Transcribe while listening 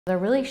There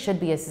really should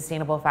be a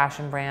sustainable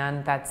fashion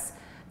brand that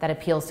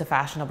appeals to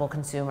fashionable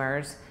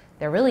consumers.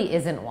 There really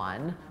isn't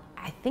one.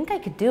 I think I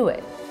could do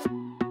it.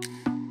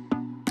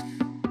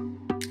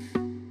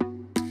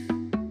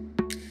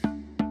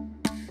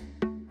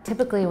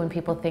 Typically when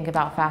people think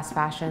about fast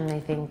fashion, they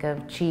think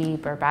of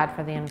cheap or bad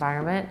for the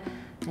environment,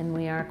 and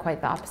we are quite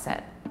the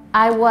opposite.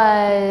 I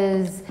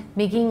was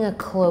making a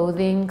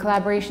clothing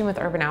collaboration with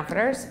Urban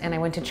Outfitters, and I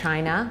went to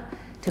China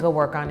to go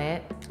work on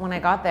it. When I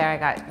got there, I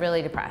got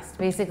really depressed.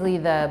 Basically,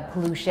 the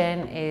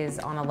pollution is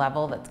on a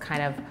level that's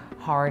kind of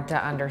hard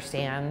to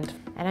understand.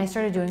 And I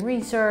started doing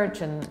research,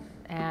 and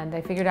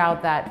I figured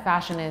out that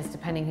fashion is,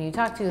 depending who you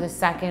talk to, the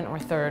second or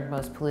third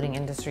most polluting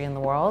industry in the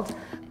world.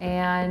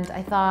 And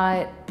I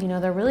thought, you know,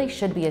 there really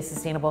should be a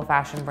sustainable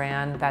fashion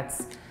brand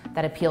that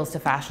appeals to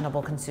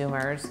fashionable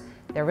consumers.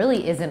 There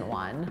really isn't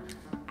one.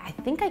 I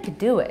think I could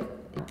do it.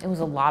 It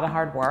was a lot of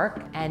hard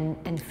work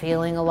and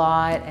failing a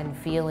lot and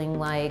feeling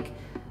like,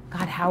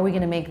 God, how are we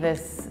gonna make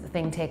this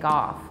thing take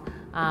off?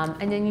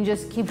 And then you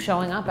just keep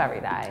showing up every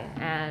day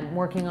and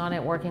working on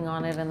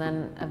it, and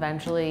then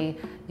eventually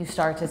you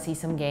start to see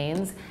some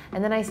gains.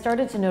 And then I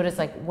started to notice,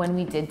 like, when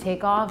we did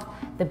take off,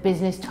 the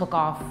business took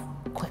off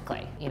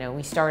quickly. You know,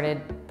 we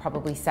started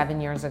probably 7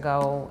 years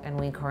ago, and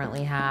we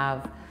currently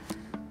have,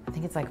 I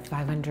think it's like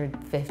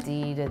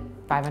 550 to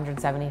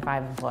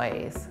 575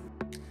 employees.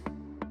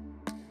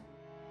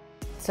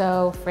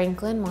 So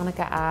Franklin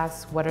Monica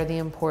asks, what are the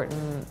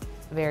important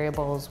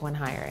variables when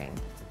hiring?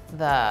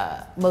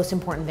 The most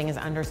important thing is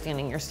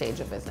understanding your stage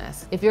of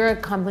business. If you're a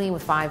company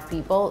with 5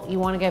 people, you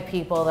want to get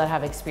people that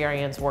have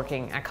experience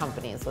working at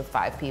companies with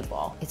 5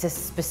 people. It's a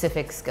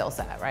specific skill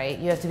set, right?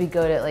 You have to be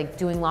good at like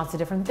doing lots of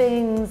different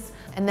things.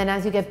 And then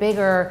as you get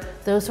bigger,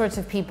 those sorts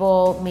of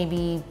people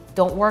maybe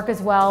don't work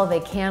as well.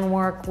 They can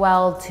work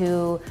well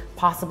too,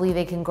 possibly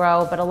they can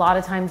grow, but a lot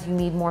of times you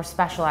need more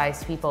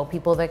specialized people,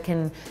 people that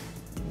can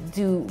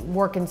do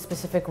work in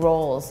specific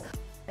roles.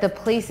 The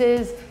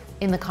places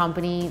in the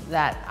company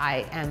that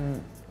I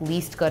am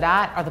least good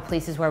at are the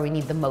places where we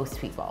need the most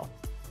people.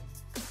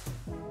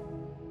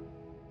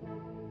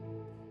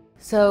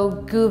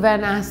 So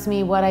Guven asked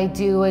me what I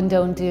do and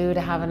don't do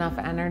to have enough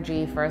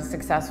energy for a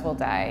successful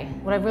day.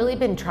 What I've really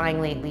been trying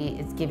lately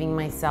is giving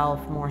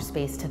myself more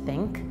space to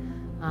think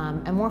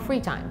and more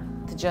free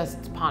time to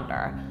just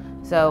ponder.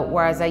 So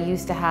whereas I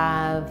used to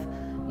have,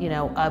 you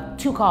know,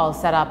 2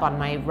 calls set up on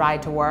my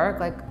ride to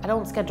work, like, I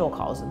don't schedule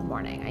calls in the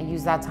morning. I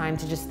use that time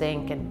to just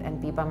think and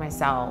be by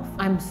myself.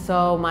 I'm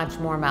so much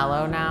more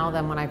mellow now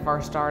than when I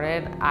first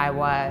started. I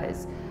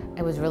was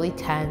really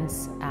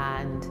tense,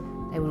 and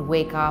I would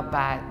wake up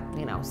at,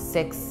 you know,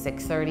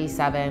 6:30,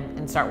 7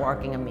 and start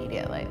working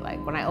immediately.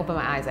 Like, when I opened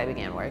my eyes, I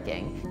began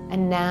working.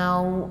 And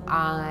now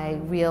I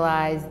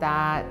realize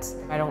that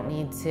I don't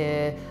need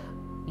to,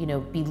 you know,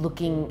 be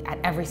looking at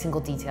every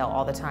single detail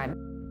all the time.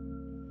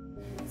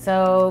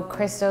 So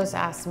Christos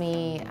asked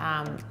me,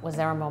 was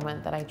there a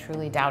moment that I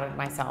truly doubted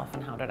myself,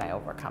 and how did I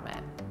overcome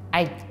it?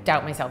 I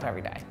doubt myself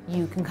every day.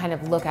 You can kind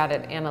of look at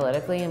it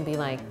analytically and be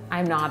like,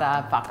 I'm not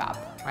a fuck up,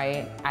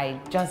 right? I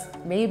just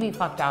maybe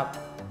fucked up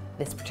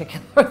this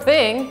particular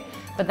thing,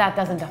 but that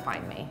doesn't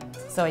define me.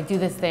 So I do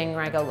this thing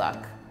where I go,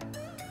 look,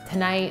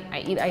 tonight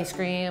I eat ice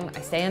cream,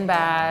 I stay in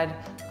bed,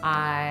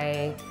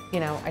 I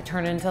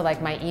turn into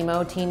like my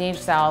emo teenage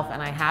self,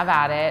 and I have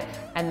at it,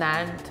 and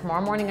then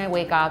tomorrow morning I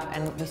wake up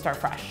and we start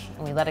fresh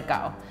and we let it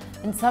go.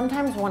 And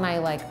sometimes when I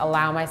like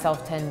allow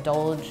myself to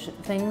indulge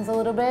things a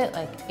little bit,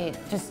 like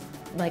it's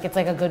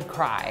like a good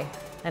cry,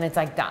 and it's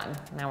like done.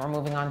 Now we're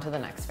moving on to the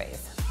next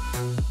phase.